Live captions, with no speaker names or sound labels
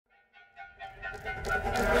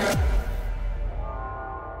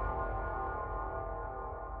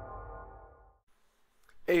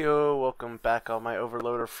welcome back all my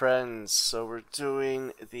Overloader friends. So we're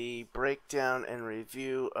doing the breakdown and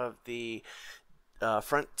review of the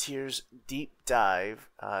Frontiers Deep Dive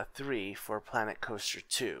 3 for Planet Coaster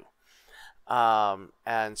 2.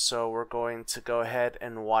 And so we're going to go ahead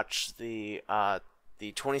and watch the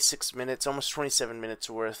 26 minutes, almost 27 minutes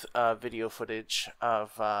worth of video footage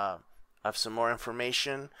of some more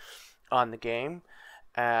information on the game.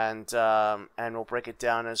 And we'll break it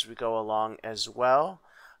down as we go along as well.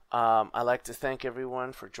 I'd like to thank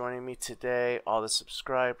everyone for joining me today, all the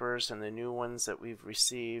subscribers and the new ones that we've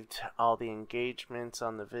received, all the engagements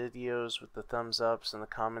on the videos with the thumbs ups and the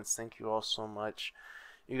comments. Thank you all so much.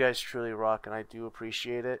 You guys truly rock, and I do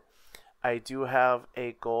appreciate it. I do have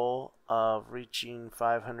a goal of reaching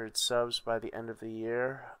 500 subs by the end of the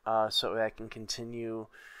year, so I can continue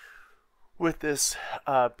with this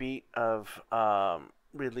beat of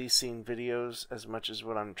releasing videos as much as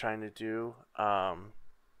what I'm trying to do.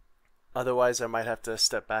 Otherwise, I might have to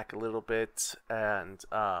step back a little bit and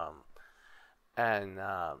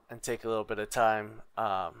take a little bit of time.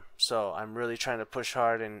 So I'm really trying to push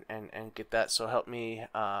hard and get that. So help me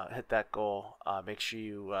hit that goal. Make sure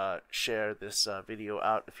you share this video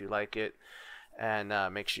out if you like it,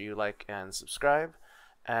 and make sure you like and subscribe.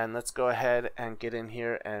 And let's go ahead and get in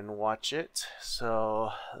here and watch it.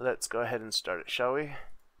 So let's go ahead and start it, shall we?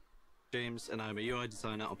 James, and I'm a UI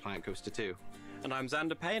designer on Planet Coaster 2. And I'm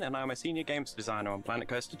Xander Payne, and I'm a senior games designer on Planet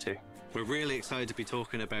Coaster 2. We're really excited to be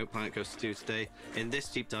talking about Planet Coaster 2 today. In this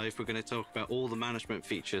deep dive, we're going to talk about all the management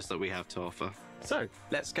features that we have to offer. So,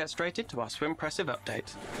 let's get straight into our Swimpressive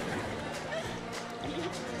update.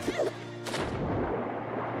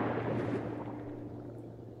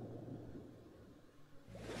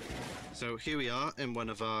 So here we are in one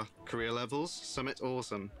of our career levels, Summit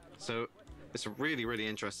Awesome. So it's a really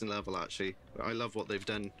interesting level, actually. I love what they've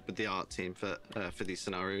done with the art team for these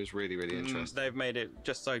scenarios. Really interesting. They've made it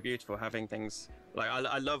just so beautiful, having things like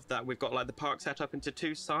I love that we've got like the park set up into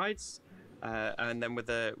two sides, and then with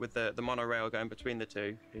the monorail going between the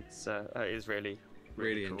two. It is really cool.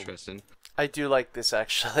 Interesting. I do like this,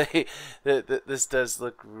 actually. This does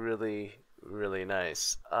look really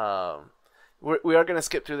nice. We are going to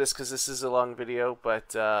skip through this because this is a long video,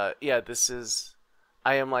 but yeah,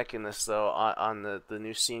 I am liking this though on the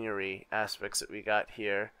new scenery aspects that we got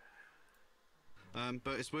here.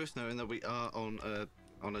 But it's worth noting that we are on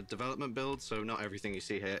a development build, so not everything you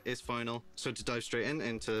see here is final. So to dive straight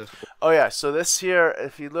into... Oh yeah, so this here,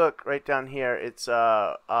 if you look right down here, it's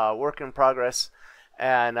work in progress,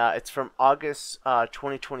 and it's from August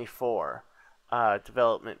 2024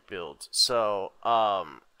 development build. So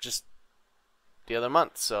just the other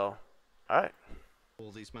month. So all right.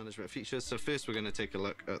 All these management features. So first we're going to take a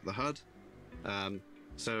look at the HUD.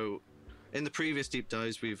 So in the previous deep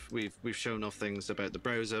dives we've shown off things about the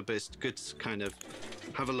browser, but it's good to kind of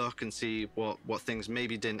have a look and see what things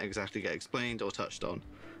maybe didn't exactly get explained or touched on.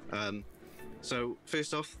 So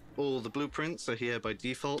first off, all the blueprints are here by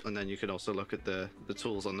default, and then you can also look at the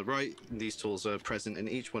tools on the right. These tools are present in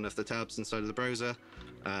each one of the tabs inside of the browser,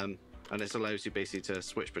 and it allows you basically to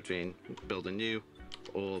switch between building new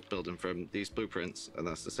or building from these blueprints, and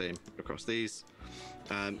that's the same across these.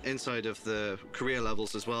 Inside of the career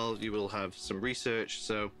levels as well, you will have some research.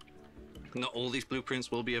 So not all these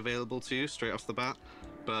blueprints will be available to you straight off the bat,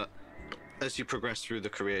 but as you progress through the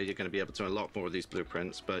career, you're going to be able to unlock more of these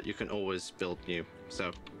blueprints, but you can always build new,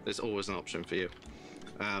 so there's always an option for you.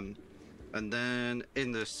 And then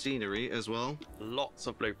in the scenery as well, lots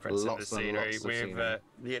of blueprints in the scenery.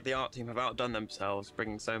 The art team have outdone themselves,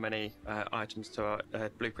 bringing so many items to our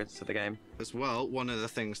blueprints to the game. As well, one of the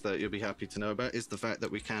things that you'll be happy to know about is the fact that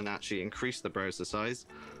we can actually increase the browser size.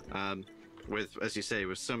 With, as you say,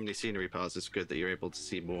 with so many scenery paths, it's good that you're able to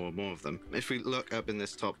see more and more of them. If we look up in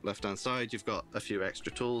this top left-hand side, you've got a few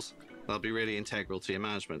extra tools that'll be really integral to your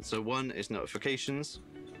management. So one is notifications.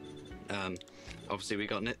 Obviously we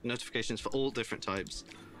got notifications for all different types,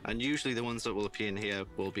 and usually the ones that will appear in here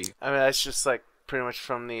will be... I mean, that's just like pretty much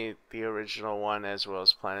from the original one, as well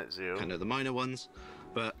as Planet Zoo. Kind of the minor ones,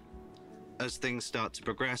 but as things start to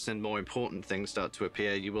progress and more important things start to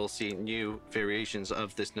appear, you will see new variations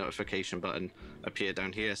of this notification button appear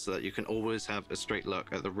down here, so that you can always have a straight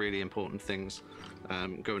look at the really important things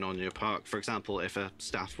going on in your park. For example, if a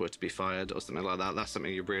staff were to be fired or something like that, that's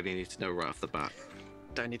something you really need to know right off the bat.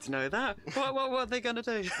 Don't need to know that. What are they going to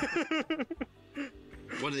do?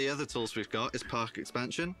 One of the other tools we've got is Park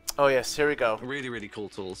Expansion. Oh yes, here we go. A really cool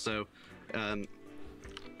tool. So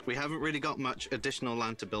we haven't really got much additional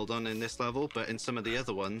land to build on in this level, but in some of the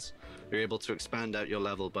other ones, you're able to expand out your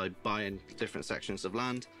level by buying different sections of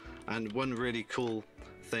land. And one really cool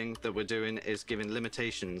thing that we're doing is giving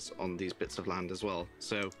limitations on these bits of land as well.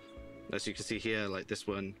 So as you can see here, like this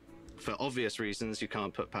one, for obvious reasons, you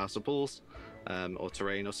can't put passive balls or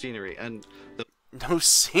terrain or scenery. And no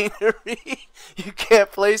scenery. You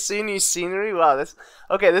can't place any scenery. Wow, this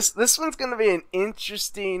okay. This one's gonna be an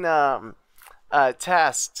interesting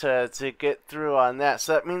task to get through on that.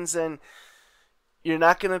 So that means then you're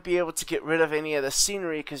not gonna be able to get rid of any of the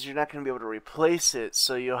scenery because you're not gonna be able to replace it.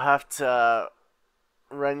 So you'll have to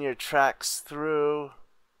run your tracks through.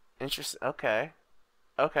 Interesting. Okay.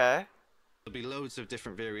 Okay. There'll be loads of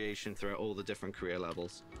different variation throughout all the different career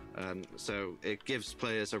levels. So it gives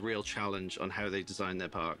players a real challenge on how they design their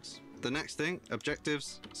parks. The next thing,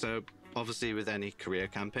 objectives. So obviously with any career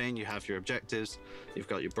campaign, you have your objectives. You've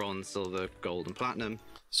got your bronze, silver, gold, and platinum.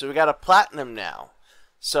 So we got a platinum now.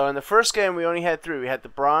 So in the first game, we only had 3. We had the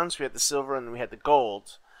bronze, we had the silver, and we had the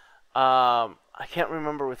gold. I can't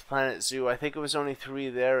remember with Planet Zoo. I think it was only 3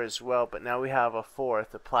 there as well, but now we have a 4th,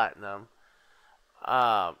 the platinum.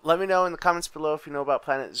 Let me know in the comments below if you know about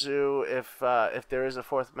Planet Zoo, if there is a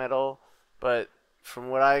 4th medal. But from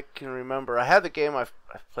what I can remember, I had the game. I've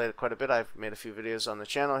played it quite a bit. I've made a few videos on the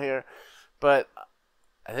channel here, but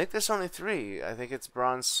I think there's only 3. I think it's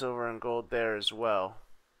bronze, silver, and gold there as well.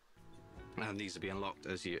 And these will be unlocked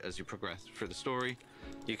as you progress through the story.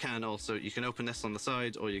 You can open this on the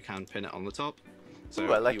side, or you can pin it on the top. So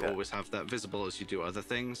Ooh, I like you that. always have that visible as you do other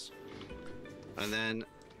things. And then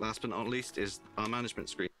last but not least is our management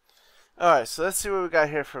screen. Alright, so let's see what we got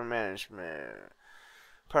here for management.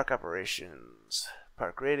 Park operations,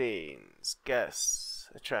 park ratings, guests,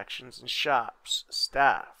 attractions and shops,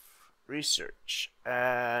 staff, research,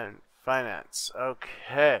 and finance.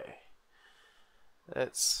 Okay.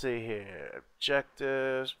 Let's see here.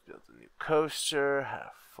 Objectives, build a new coaster,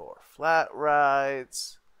 have 4 flat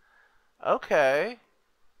rides. Okay.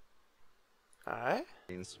 Alright.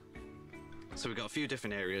 So we've got a few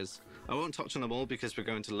different areas. I won't touch on them all because we're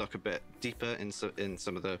going to look a bit deeper in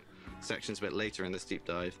some of the sections a bit later in this deep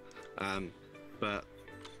dive. But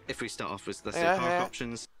if we start off with, let's say, park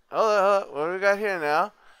options. Hold on. What do we got here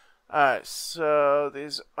now? Alright, so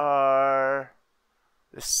these are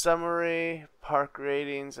the summary, park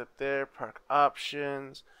ratings up there, park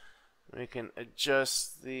options. We can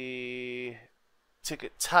adjust the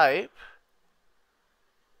ticket type.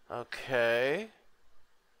 Okay.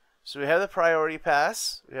 So we have the priority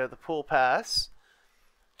pass, we have the pool pass,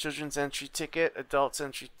 children's entry ticket, adults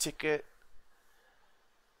entry ticket,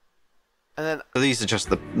 and then So these are just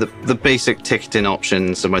the basic ticketing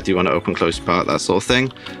options and whether you want to open, close park, that sort of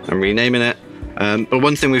thing. I'm renaming it. But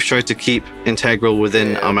one thing we've tried to keep integral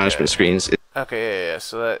within our management screens okay,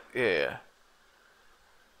 so that,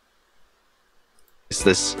 is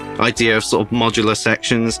this idea of sort of modular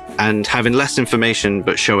sections and having less information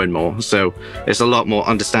but showing more. So it's a lot more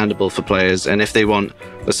understandable for players, and if they want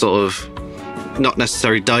a sort of not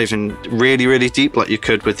necessarily diving really deep like you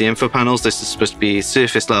could with the info panels, this is supposed to be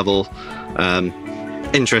surface level,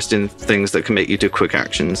 interesting things that can make you do quick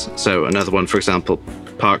actions. So another one, for example,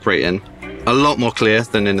 park rating, a lot more clear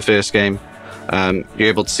than in the first game. You're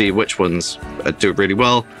able to see which ones do really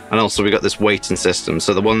well, and also we got this weighting system,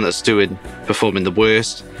 so the one that's performing the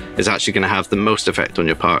worst is actually going to have the most effect on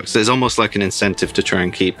your park. So it's almost like an incentive to try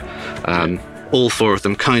and keep all 4 of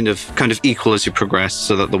them kind of equal as you progress,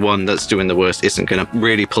 so that the one that's doing the worst isn't going to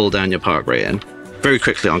really pull down your park rating. Very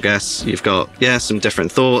quickly on guests, you've got some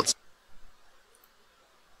different thoughts.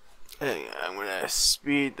 hang on, I'm gonna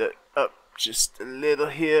speed that up just a little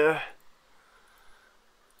here.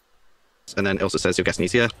 And then it also says your guest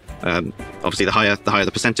needs here. Obviously, the higher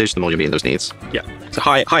the percentage, the more you're meeting those needs. Yeah. So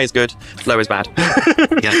high is good, low is bad.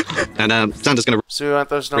 Yeah. And Xander's going to So we want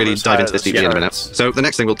those numbers really dive into this deeply in a minute. higher. So the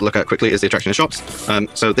next thing we'll look at quickly is the attraction and shops.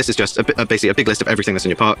 So this is just basically a big list of everything that's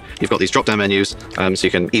in your park. You've got these drop-down menus, so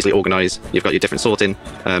you can easily organize. You've got your different sorting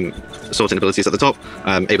abilities at the top,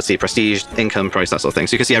 able to see prestige, income, price, that sort of thing.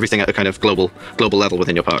 So you can see everything at a kind of global level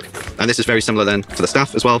within your park. And this is very similar then for the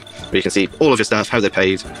staff as well, where you can see all of your staff, how they're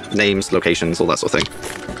paid, names, locations, all that sort of thing.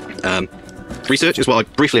 Research is what I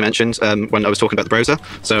briefly mentioned when I was talking about the browser.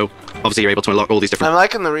 So obviously you're able to unlock all these different. I'm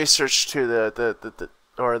liking the research too,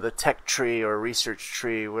 or the tech tree or research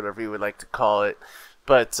tree, whatever you would like to call it,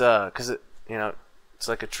 but because it's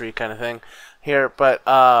like a tree kind of thing here. But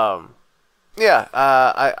I'm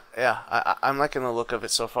liking the look of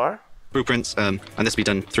it so far. blueprints, and this will be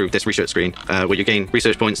done through this research screen, where you gain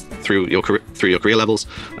research points through your career levels,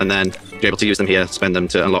 and then you're able to use them here, spend them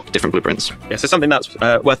to unlock different blueprints. Yeah, so something that's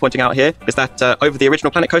worth pointing out here is that over the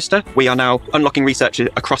original Planet Coaster, we are now unlocking research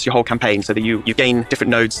across your whole campaign, so that you gain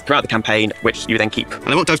different nodes throughout the campaign, which you then keep. And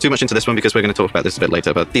I won't dive too much into this one because we're going to talk about this a bit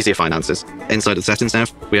later, but these are your finances. Inside of the settings now,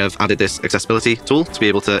 we have added this accessibility tool to be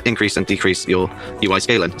able to increase and decrease your UI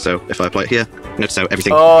scaling. So if I apply it here, notice how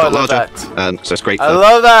everything got larger. So it's great for I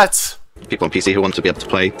love that. people on PC who want to be able to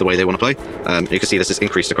play the way they want to play. You can see this is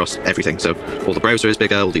increased across everything. So all the browser is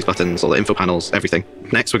bigger, all these buttons, all the info panels, everything.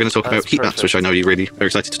 Next, we're going to talk about heat maps, which I know you really are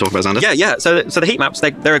excited to talk about, Xander. Yeah. So the heat maps,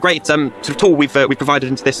 they're a great sort of tool we've provided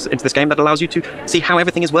into this game that allows you to see how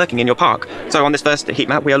everything is working in your park. So on this first heat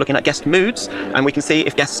map, we are looking at guest moods, and we can see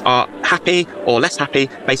if guests are happy or less happy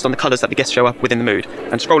based on the colours that the guests show up within the mood.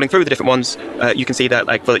 And scrolling through the different ones, you can see that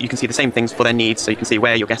you can see the same things for their needs. So you can see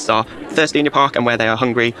where your guests are thirsty in your park and where they are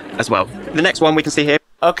hungry as well. The next one we can see here.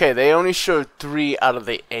 Okay, they only showed 3 out of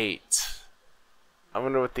the 8. I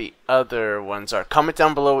wonder what the other ones are. Comment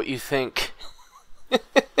down below what you think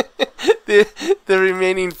the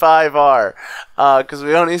remaining 5 are, because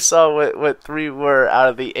we only saw what 3 were out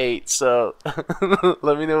of the 8. So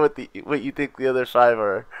let me know what you think the other 5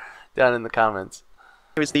 are down in the comments.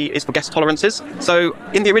 Is for guest tolerances. So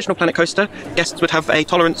in the original Planet Coaster, guests would have a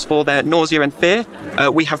tolerance for their nausea and fear.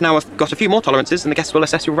 We have now got a few more tolerances, and the guests will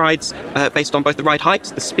assess your rides based on both the ride height,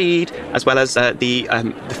 the speed, as well as the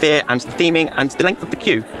fear and the theming and the length of the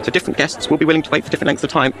queue. So different guests will be willing to wait for different lengths of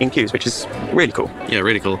time in queues, which is really cool. Yeah,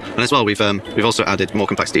 really cool. And as well, we've also added more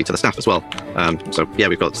complexity to the staff as well. So yeah,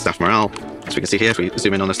 we've got staff morale. As we can see here, if we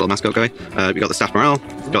zoom in on this little mascot guy, we've got the staff morale,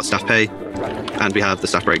 we've got staff pay, and we have the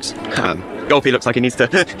staff breaks. Golpy looks like he needs to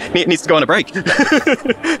go on a break.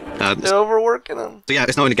 They're overworking him. So yeah,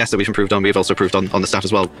 it's not only guests that we've improved on, we've also improved on the staff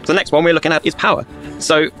as well. So the next one we're looking at is power.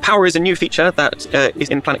 So power is a new feature that is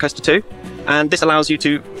in Planet Coaster 2. And this allows you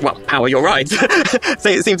to, well, power your rides. So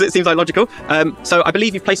it seems like logical. So I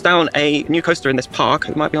believe you've placed down a new coaster in this park.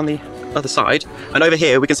 It might be on the other side. And over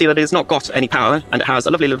here, we can see that it has not got any power, and it has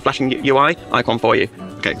a lovely little flashing UI icon for you.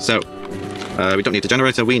 Okay, so we don't need a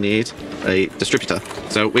generator, we need a distributor.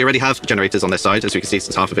 So we already have generators on this side, as you can see,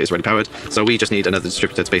 since half of it is already powered. So we just need another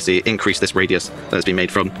distributor to basically increase this radius that has been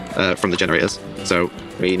made from the generators. So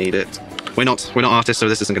we need it. We're not artists, so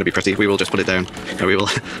this isn't going to be pretty. We will just put it down, and we'll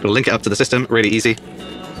link it up to the system, really easy,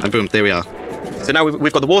 and boom, there we are. So now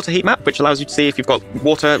we've got the water heat map, which allows you to see if you've got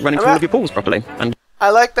water running through all of your pools properly. And I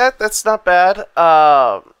like that. That's not bad.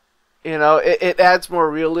 You know, it adds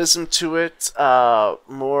more realism to it,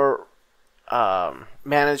 more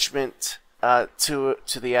management to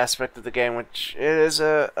the aspect of the game, which it is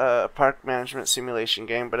a park management simulation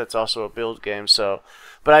game, but it's also a build game. So,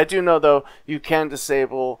 but I do know though you can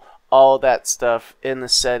disable all that stuff in the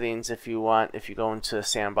settings if you want, if you go into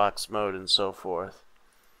sandbox mode and so forth.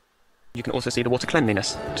 you can also see the water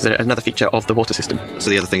cleanliness, which is another feature of the water system. So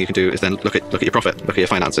the other thing you can do is then look at your profit, look at your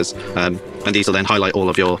finances, and these will then highlight all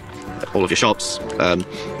of your shops,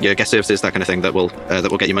 your guest services, that kind of thing that will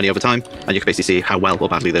get you money over time, and you can basically see how well or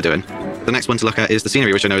badly they're doing. The next one to look at is the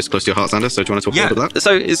scenery, which I know is close to your heart, Xander. So do you want to talk a little bit about that?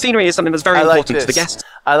 So scenery is something that's very important to the guests.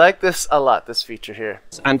 I like this a lot, this feature here.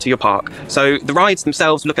 And to your park. So the rides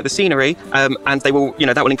themselves look at the scenery, and they will,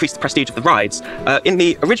 that will increase the prestige of the rides. In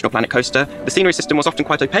the original Planet Coaster, the scenery system was often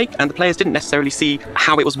quite opaque, and the players didn't necessarily see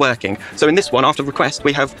how it was working. So in this one, after request,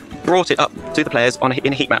 we have brought it up to the players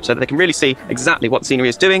in a heat map so that they can really see exactly what the scenery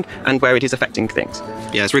is doing and where it is affecting things.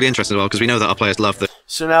 Yeah, it's really interesting as well, because we know that our players love the...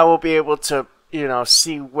 So now we'll be able to,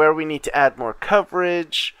 see where we need to add more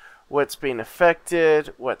coverage, what's being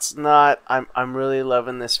affected, what's not. I'm really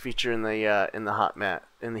loving this feature in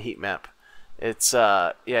the heat map. It's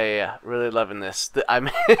really loving this.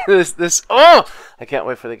 Oh, I can't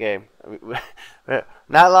wait for the game.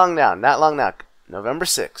 Not long now. November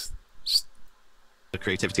 6th. The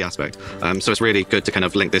creativity aspect. So it's really good to kind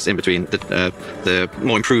of link this in between the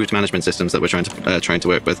more improved management systems that we're trying to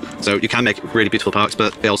work with. So you can make really beautiful parks,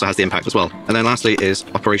 but it also has the impact as well. And then lastly is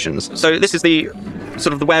operations. So this is the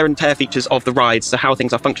sort of the wear and tear features of the rides, so how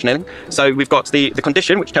things are functioning. So we've got the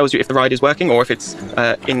condition, which tells you if the ride is working or if it's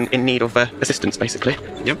in need of assistance, basically.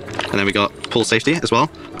 Yep. And then we got pool safety as well,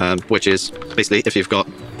 which is basically if you've got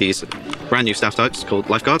these brand new staff types called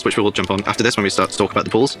lifeguards, which we will jump on after this when we start to talk about the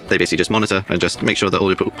pools. They basically just monitor and just make sure that all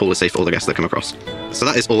your pool is safe for all the guests that come across. So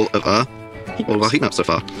that is all of our heat maps so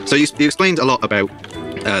far. So you explained a lot about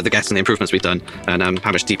the guests and the improvements we've done, and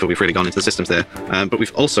how much deeper we've really gone into the systems there. But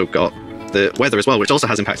we've also got the weather as well, which also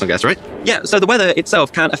has impacts on guests, right? Yeah, so the weather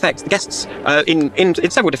itself can affect the guests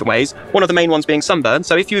in several different ways. One of the main ones being sunburn.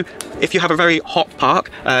 So if you have a very hot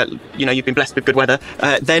park, you've been blessed with good weather,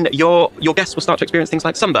 then your guests will start to experience things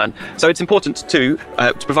like sunburn. So it's important to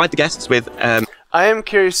provide the guests with. I am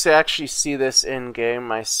curious to actually see this in game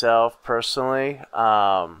myself personally.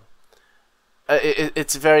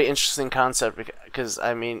 It's a very interesting concept because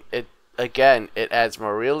I mean it adds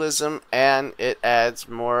more realism and it adds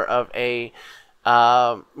more of a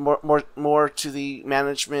more to the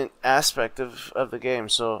management aspect of the game.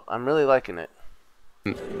 So I'm really liking it.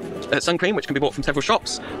 Sun cream, which can be bought from several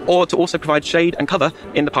shops, or to also provide shade and cover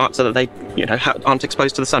in the park so that they aren't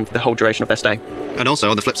exposed to the sun for the whole duration of their stay. And also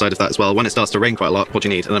on the flip side of that as well, when it starts to rain quite a lot, what do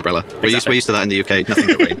you need? An umbrella. We're used to that in the UK, nothing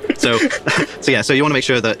but rain. So you want to make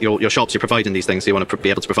sure that your shops, you're providing these things. So you want to be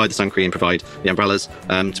able to provide the sun cream, provide the umbrellas,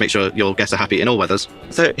 to make sure your guests are happy in all weathers.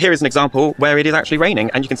 So here is an example where it is actually raining,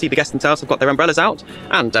 and you can see the guests themselves have got their umbrellas out.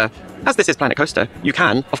 And as this is Planet Coaster, you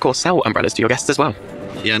can, of course, sell umbrellas to your guests as well.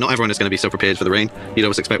 Yeah, not everyone is going to be so prepared for the rain. You'd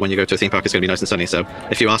always expect when you go to a theme park it's going to be nice and sunny. So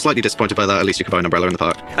if you are slightly disappointed by that, at least you can buy an umbrella in the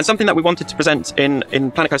park. And something that we wanted to present in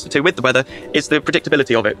Planet Coaster 2 with the weather is the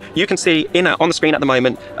predictability of it. You can see on the screen at the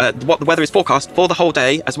moment what the weather is forecast for the whole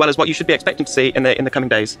day, as well as what you should be expecting to see in the coming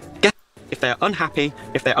days. If they're unhappy,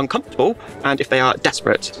 if they're uncomfortable, and if they are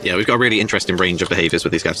desperate. Yeah, we've got a really interesting range of behaviours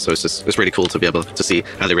with these guests, so it's really cool to be able to see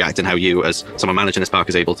how they react and how you, as someone managing this park,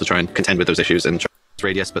 is able to try and contend with those issues and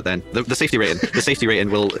radius. But then the safety rating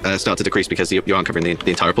will start to decrease because you aren't covering the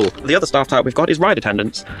entire pool. The other staff type we've got is ride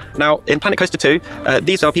attendants. Now in Planet Coaster 2,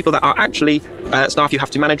 these are people that are actually staff you have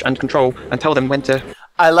to manage and control and tell them when to.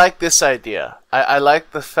 I like this idea. I like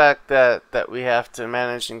the fact that we have to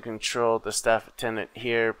manage and control the staff attendant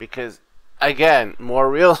here because, again, more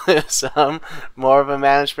realism, more of a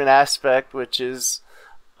management aspect, which is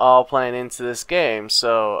all playing into this game.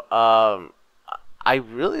 So I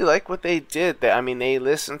really like what they did. They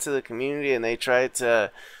listened to the community and they tried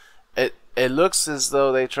to. It looks as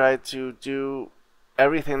though they tried to do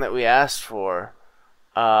everything that we asked for.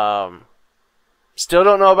 Still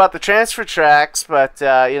don't know about the transfer tracks, but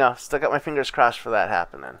still got my fingers crossed for that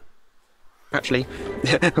happening. Actually,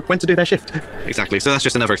 when to do their shift. Exactly. So that's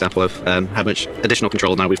just another example of how much additional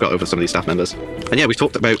control now we've got over some of these staff members. And yeah, we've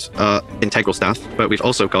talked about integral staff, but we've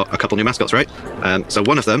also got a couple new mascots, right? So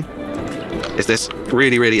one of them is this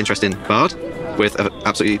really, really interesting bard with an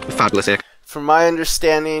absolutely fabulous ear. From my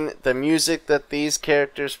understanding, the music that these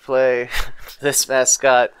characters play, this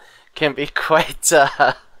mascot, can be quite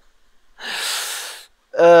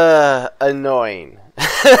annoying.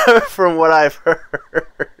 From what I've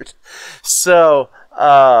heard. So,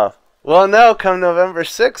 well, no, come November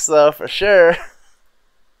 6th, though, for sure.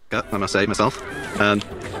 I must say, myself.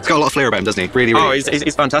 He's got a lot of flair about him, doesn't he? Really, really. Oh,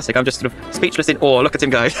 he's fantastic. I'm just sort of speechless in awe. Look at him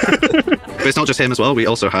go. But it's not just him as well. We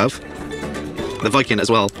also have the Viking as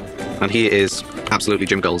well. And he is absolutely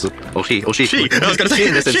Jim Goals. Or she. I was going to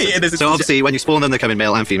say, she in this. So obviously, when you spawn them, they come in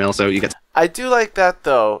male and female, so you get... I do like that,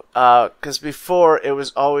 though, because before, it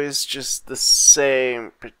was always just the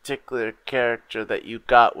same particular character that you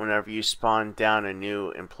got whenever you spawned down a new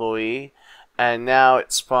employee. And now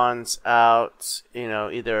it spawns out,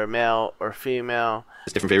 either a male or female.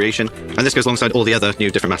 It's different variation, and this goes alongside all the other new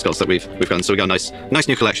different mascots that we've gotten. So we got a nice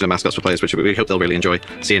new collection of mascots for players, which we hope they'll really enjoy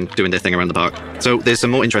seeing doing their thing around the park. So there's some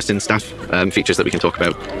more interesting staff features that we can talk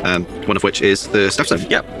about. One of which is the staff zone.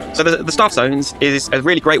 Yeah. So the staff zones is a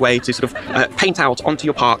really great way to sort of paint out onto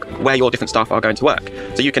your park where your different staff are going to work.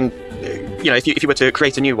 So you can, if you were to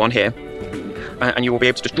create a new one here. And you will be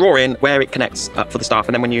able to just draw in where it connects for the staff,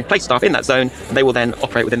 and then when you place staff in that zone, they will then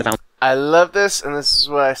operate within the fountain. I love this, and this is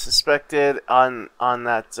what I suspected on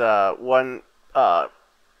that one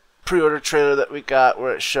pre-order trailer that we got,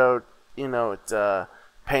 where it showed, painting.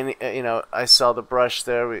 I saw the brush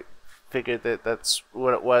there. We figured that that's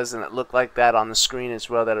what it was, and it looked like that on the screen as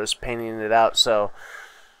well. That it was painting it out. So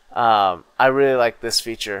I really like this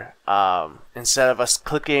feature. Instead of us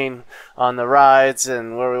clicking on the rides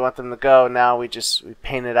and where we want them to go, now we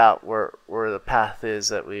paint it out where the path is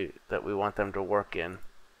that we want them to work in.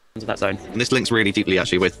 That zone. And this links really deeply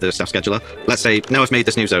actually with the staff scheduler. Let's say now I've made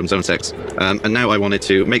this new zone, Zone 6, and now I wanted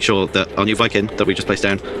to make sure that our new Viking that we just placed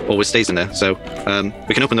down always stays in there. So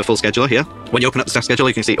we can open the full scheduler here. When you open up the staff scheduler,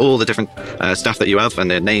 you can see all the different staff that you have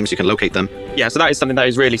and their names. You can locate them. Yeah, so that is something that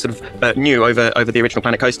is really sort of new over the original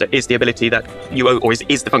Planet Coaster, is the ability that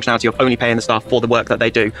is the functionality of only paying the staff for the work that they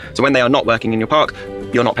do. So when they are not working in your park,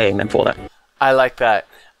 you're not paying them for that. I like that.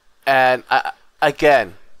 And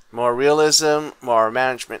again, more realism, more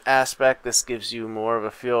management aspect. This gives you more of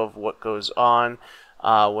a feel of what goes on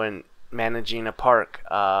when managing a park.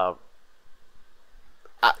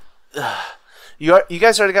 you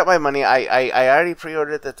guys already got my money. I already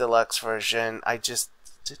pre-ordered the deluxe version.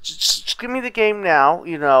 Just give me the game now.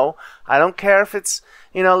 You know, I don't care if it's,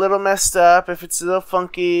 you know, a little messed up, if it's a little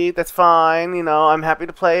funky. That's fine. You know, I'm happy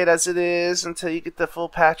to play it as it is until you get the full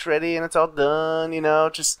patch ready and it's all done. You know,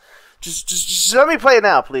 just let me play it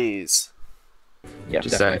now, please. Yeah,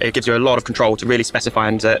 it gives you a lot of control to really specify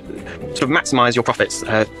and sort of maximize your profits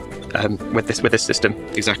with this system.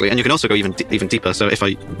 Exactly, and you can also go even deeper. So if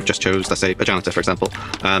I just chose, let's say, a janitor, for example,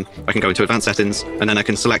 I can go into advanced settings, and then I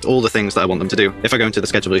can select all the things that I want them to do. If I go into the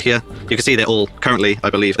schedule here, you can see they're all currently, I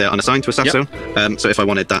believe, they're unassigned to a staff zone. So if I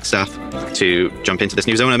wanted that staff to jump into this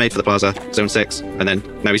new zone I made for the plaza, zone 6, and then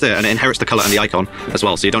now he's there, and it inherits the color and the icon as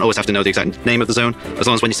well. So you don't always have to know the exact name of the zone, as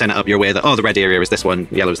long as when you set it up, you're aware that, oh, the red area is this one,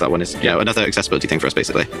 yellow is that one. Is, you know, another accessibility thing for us,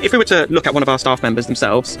 basically. If we were to look at one of our staff members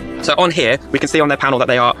themselves, so on here we can see on their panel that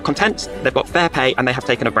they are content, they've got fair pay, and they have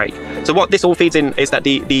taken a break. So what this all feeds in is that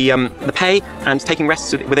the pay and taking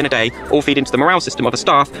rests within a day all feed into the morale system of the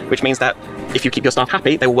staff, which means that if you keep your staff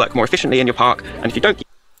happy, they will work more efficiently in your park, and if you don't.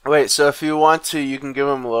 Wait, so if you want to, you can give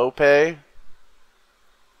them low pay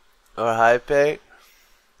or high pay.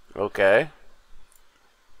 Okay.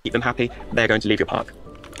 Keep them happy, they're going to leave your park.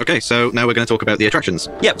 Okay, so now we're going to talk about the attractions.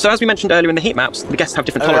 Yeah, so as we mentioned earlier in the heat maps, the guests have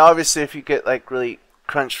different I mean, obviously, if you get like really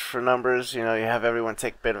crunched for numbers, you know, you have everyone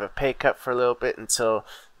take a bit of a pay cut for a little bit until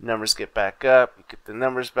numbers get back up. You get the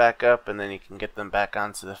numbers back up, and then you can get them back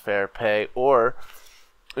onto the fair pay. Or,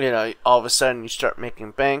 you know, all of a sudden you start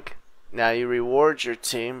making bank. Now you reward your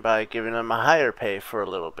team by giving them a higher pay for a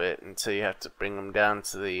little bit until you have to bring them down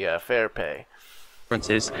to the fair pay.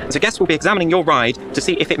 So guests will be examining your ride to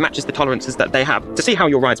see if it matches the tolerances that they have, to see how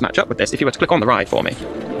your rides match up with this. If you were to click on the ride for me.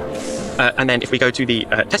 And then if we go to the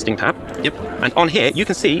testing tab, and on here you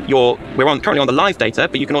can see we're currently on the live data,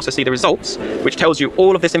 but you can also see the results, which tells you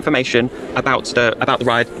all of this information about the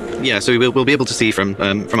ride. Yeah, so we'll be able to see from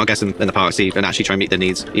our guests in the park, see and actually try and meet their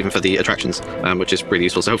needs, even for the attractions, which is really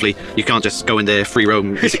useful. So hopefully you can't just go in there free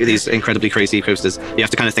roam these incredibly crazy coasters. You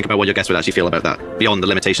have to kind of think about what your guests would actually feel about that, beyond the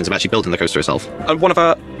limitations of actually building the coaster itself. One of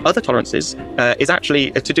our other tolerances is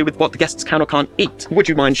actually to do with what the guests can or can't eat. Would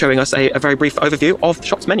you mind showing us a very brief overview of the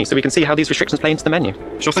shop's menu so we can see how these restrictions play into the menu?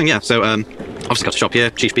 Sure thing, yeah. So obviously got a shop here,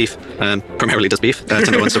 Chief Beef, primarily does beef,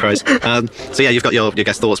 to no one's surprise. So yeah, you've got your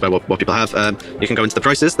guest thoughts about what people have. You can go into the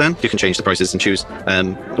prices then, you can change the prices and choose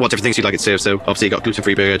what different things you'd like it to serve. So obviously you've got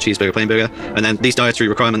gluten-free burger, cheeseburger, plain burger, and then these dietary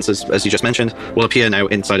requirements, as you just mentioned, will appear now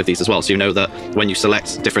inside of these as well. So you know that when you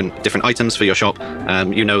select different items for your shop,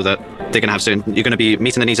 you know that they're going to have certain, you're going to be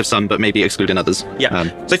meeting the needs of some, but maybe excluding others. Yeah.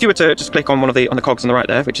 So if you were to just click on one of the cogs on the right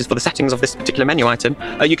there, which is for the settings of this particular menu item,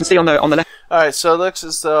 you can see on the left. All right, so it looks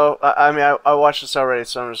as though I watched this already,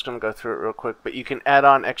 so I'm just going to go through it real quick. But you can add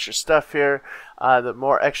on extra stuff here. The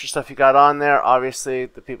more extra stuff you got on there, obviously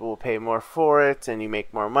the people will pay more for it, and you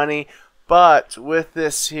make more money. But with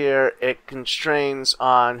this here, it constrains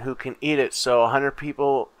on who can eat it. So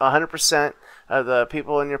 100% of the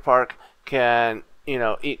people in your park can, you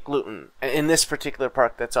know, eat gluten in this particular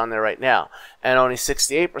park that's on there right now, and only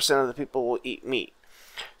 68% of the people will eat meat.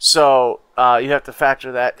 So you have to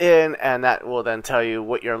factor that in, and that will then tell you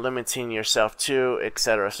what you're limiting yourself to,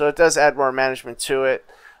 etc. So it does add more management to it.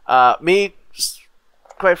 Me,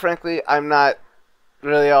 quite frankly, I'm not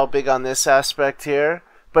really all big on this aspect here,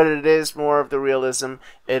 but it is more of the realism.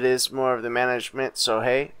 It is more of the management. So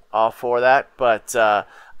hey, all for that. But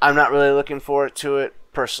I'm not really looking forward to it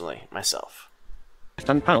personally myself.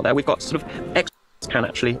 And panel there, we've got sort of extras can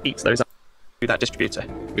actually eat those up through that distributor.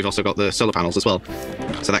 We've also got the solar panels as well.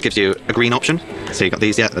 So that gives you a green option. So you've got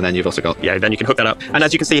these, and then you've also got... Yeah, then you can hook that up. And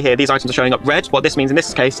as you can see here, these items are showing up red. What this means in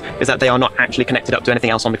this case is that they are not actually connected up to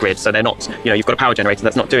anything else on the grid. So they're not, you know, you've got a power generator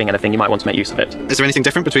that's not doing anything, you might want to make use of it. Is there anything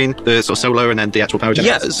different between the sort of solar and then the actual power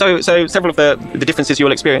generator? Yeah, so several of the differences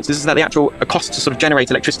you'll experience is that the actual cost to sort of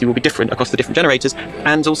generate electricity will be different across the different generators,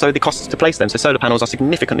 and also the costs to place them. So solar panels are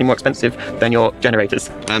significantly more expensive than your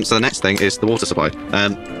generators. So the next thing is the water supply.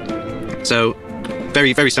 So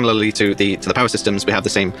very, very similarly to the power systems, we have the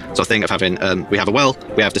same sort of thing of having we have a well,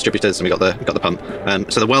 we have distributors, and we got the pump.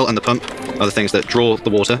 So the well and the pump are the things that draw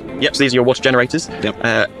the water. Yep. So these are your water generators. Yep.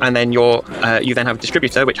 And then you then have a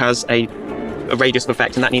distributor which has a radius of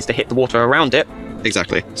effect, and that needs to hit the water around it.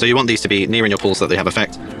 Exactly. So you want these to be near in your pool so that they have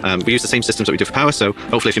effect. We use the same systems that we do for power, so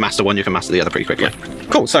hopefully if you master one, you can master the other pretty quickly. Yeah.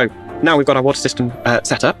 Cool. So now we've got our water system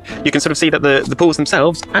set up. You can sort of see that the pools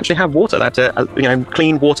themselves actually have water, that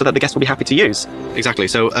clean water that the guests will be happy to use. Exactly.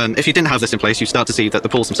 So if you didn't have this in place, you start to see that the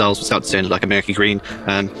pools themselves will start to turn like a murky green.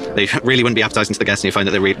 They really wouldn't be appetizing to the guests, and you find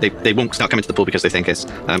that they won't start coming to the pool because they think it's...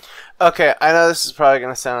 Okay, I know this is probably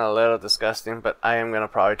going to sound a little disgusting, but I am going to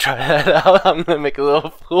probably try that out. I'm going to make a little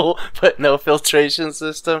pool, but no filtration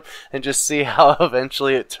system, and just see how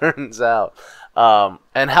eventually it turns out.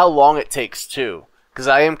 And how long it takes, too. Because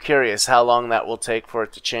I am curious how long that will take for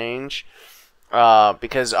it to change.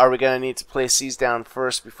 Because are we going to need to place these down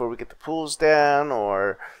first before we get the pools down?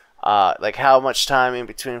 Or like how much time in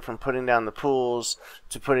between from putting down the pools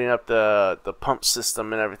to putting up the pump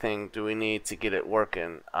system and everything do we need to get it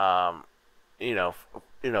working?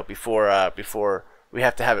 Before we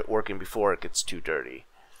have to have it working before it gets too dirty.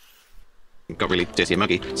 Got really dirty and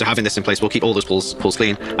muggy. So having this in place will keep all those pools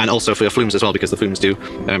clean, and also for your flumes as well, because the flumes do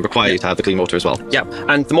require you to have the clean water as well. Yeah,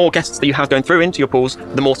 and the more guests that you have going through into your pools,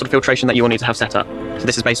 the more sort of filtration that you will need to have set up. So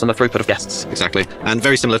this is based on the throughput of guests. Exactly, and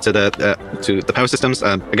very similar to the power systems.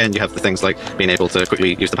 Again, you have the things like being able to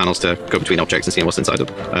quickly use the panels to go between objects and seeing what's inside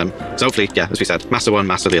them. So hopefully, yeah, as we said, master one,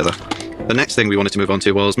 master the other. The next thing we wanted to move on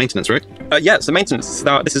to was maintenance, right? Yeah, so maintenance.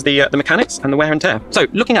 This is the mechanics and the wear and tear. So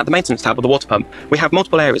looking at the maintenance tab of the water pump, we have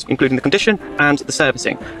multiple areas, including the condition and the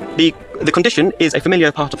servicing. The condition is a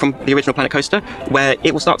familiar part from the original Planet Coaster, where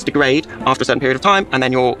it will start to degrade after a certain period of time, and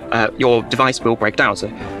then your device will break down. So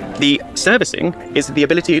the servicing is the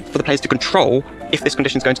ability for the players to control if this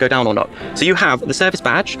condition is going to go down or not. So you have the service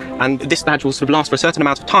badge, and this badge will sort of last for a certain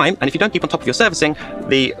amount of time, and if you don't keep on top of your servicing,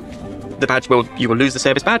 you will lose the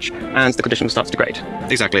service badge, and the condition will start to degrade.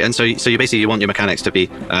 Exactly, and so you basically want your mechanics to be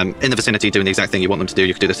in the vicinity doing the exact thing you want them to do.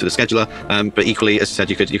 You could do this through the scheduler, but equally, as I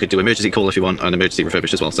said, you could do emergency call if you want, and emergency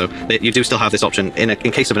refurbish as well. So you do still have this option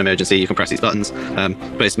in case of an emergency. You can press these buttons,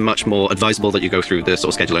 but it's much more advisable that you go through the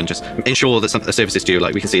sort of scheduler and just ensure that a service is due.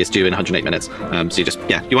 Like we can see, it's due in 108 minutes. So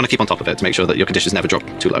you want to keep on top of it to make sure that your conditions never drop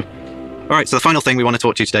too low. All right, so the final thing we want to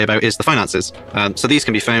talk to you today about is the finances. So these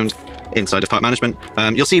can be found inside of Park Management.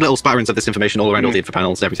 You'll see little spatterings of this information all around all the info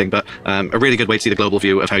panels and everything, but a really good way to see the global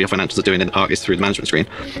view of how your financials are doing in the park is through the management screen.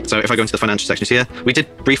 So if I go into the financial sections here, we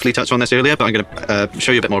did briefly touch on this earlier, but I'm going to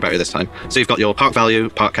show you a bit more about it this time. So you've got your park value,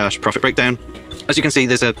 park cash, profit breakdown. As you can see,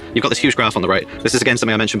 you've got this huge graph on the right. This is again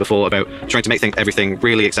something I mentioned before about trying to make everything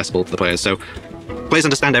really accessible to the players. So players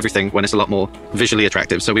understand everything when it's a lot more visually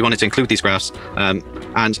attractive. So we wanted to include these graphs.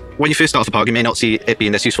 And when you first start off the park, you may not see it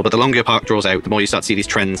being this useful, but the longer your park draws out, the more you start to see these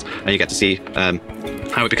trends, and you get to see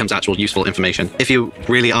how it becomes actual useful information. If you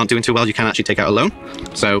really aren't doing too well, you can actually take out a loan.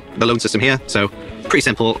 So the loan system here, so pretty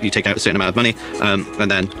simple. You take out a certain amount of money, and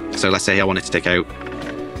then, so let's say I wanted to take out.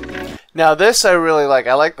 Now this I really like.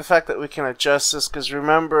 I like the fact that we can adjust this, because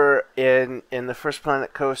remember in the first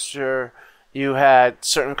Planet Coaster, you had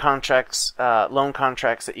certain contracts, loan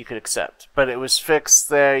contracts that you could accept, but it was fixed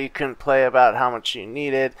there. You couldn't play about how much you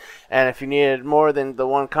needed, and if you needed more than the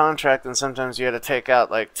one contract, then sometimes you had to take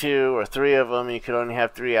out like 2 or 3 of them. You could only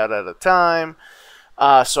have 3 out at a time.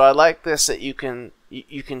 So I like this, that you can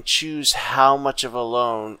choose how much of a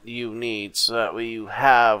loan you need, so that way you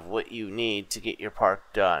have what you need to get your park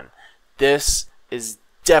done. This is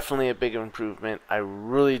definitely a big improvement. I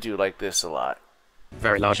really do like this a lot.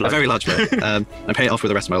 Very large loan. A very large loan. And pay it off for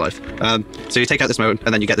the rest of my life. So you take out this loan,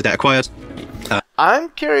 and then you get the debt acquired. I'm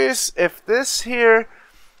curious if this here,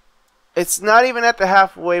 it's not even at the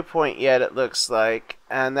halfway point yet, it looks like,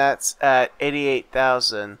 and that's at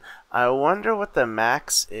 88,000. I wonder what the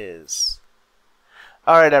max is.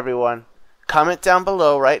 Alright everyone, comment down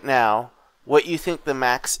below right now what you think the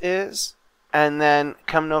max is, and then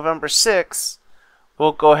come November 6th,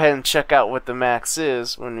 we'll go ahead and check out what the max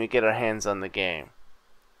is when we get our hands on the game.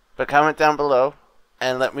 But comment down below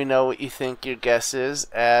and let me know what you think your guess is,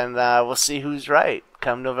 and we'll see who's right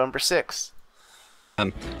come November 6th.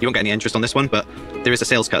 You won't get any interest on this one, but there is a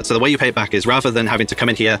sales cut. So the way you pay it back is, rather than having to come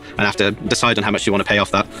in here and have to decide on how much you want to pay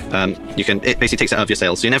off that, it basically takes it out of your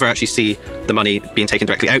sales. So you never actually see the money being taken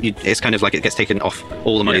directly out. It's kind of like it gets taken off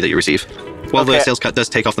all the money that you receive. While the sales cut does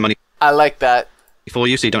take off the money I like that. for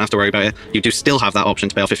you, so you don't have to worry about it. You do still have that option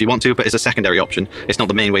to pay off if you want to, but it's a secondary option. It's not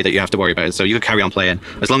the main way that you have to worry about it. So you can carry on playing.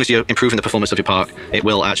 As long as you're improving the performance of your park, it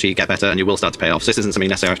will actually get better and you will start to pay off. So this isn't something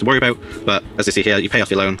necessarily you have to worry about, but as you see here, you pay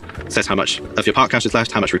off your loan. It says how much of your park cash is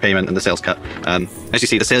left, how much repayment, and the sales cut. As you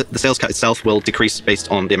see, the sales cut itself will decrease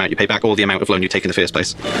based on the amount you pay back or the amount of loan you take in the first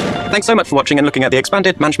place. Thanks so much for watching and looking at the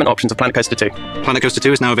expanded management options of Planet Coaster 2. Planet Coaster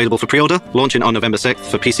 2 is now available for pre-order, launching on November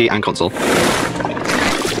 6th for PC and console.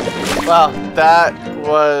 Well, that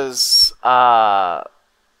was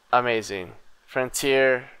amazing.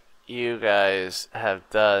 Frontier, you guys have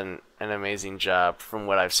done an amazing job from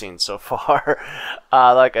what I've seen so far.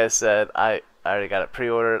 Like I said, I already got it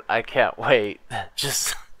pre-ordered. I can't wait.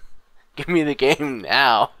 Just give me the game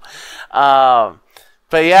now.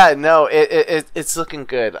 But yeah, no, it's looking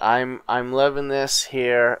good. I'm loving this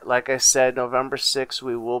here. Like I said, November 6th,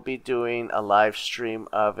 we will be doing a live stream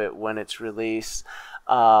of it when it's released.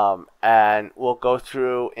 And we'll go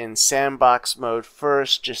through in sandbox mode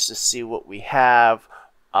first just to see what we have.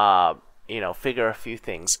 Figure a few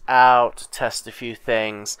things out, test a few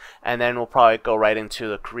things, and then we'll probably go right into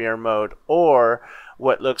the career mode or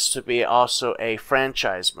what looks to be also a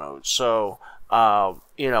franchise mode. So,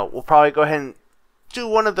 we'll probably go ahead and do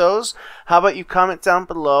one of those. How about you comment down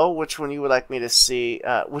below which one you would like me to see,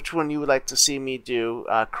 which one you would like to see me do,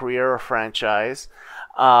 career or franchise.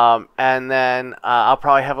 And then I'll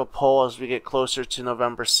probably have a poll as we get closer to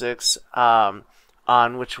November 6th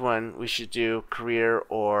on which one we should do, career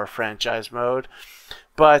or franchise mode.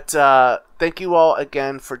 But thank you all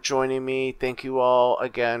again for joining me. Thank you all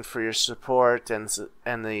again for your support and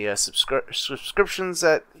the subscriptions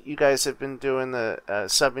that you guys have been doing, the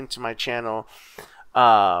subbing to my channel,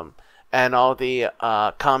 and all the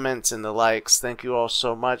comments and the likes. Thank you all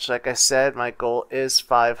so much. Like I said, my goal is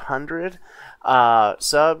 500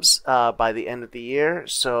 subs by the end of the year.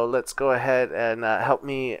 So let's go ahead and help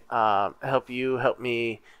me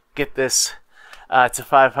get this to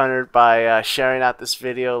 500 by sharing out this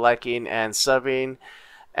video, liking, and subbing.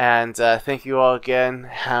 And thank you all again.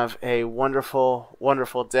 Have a wonderful,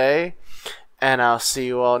 wonderful day. And I'll see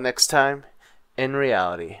you all next time in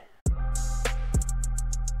reality.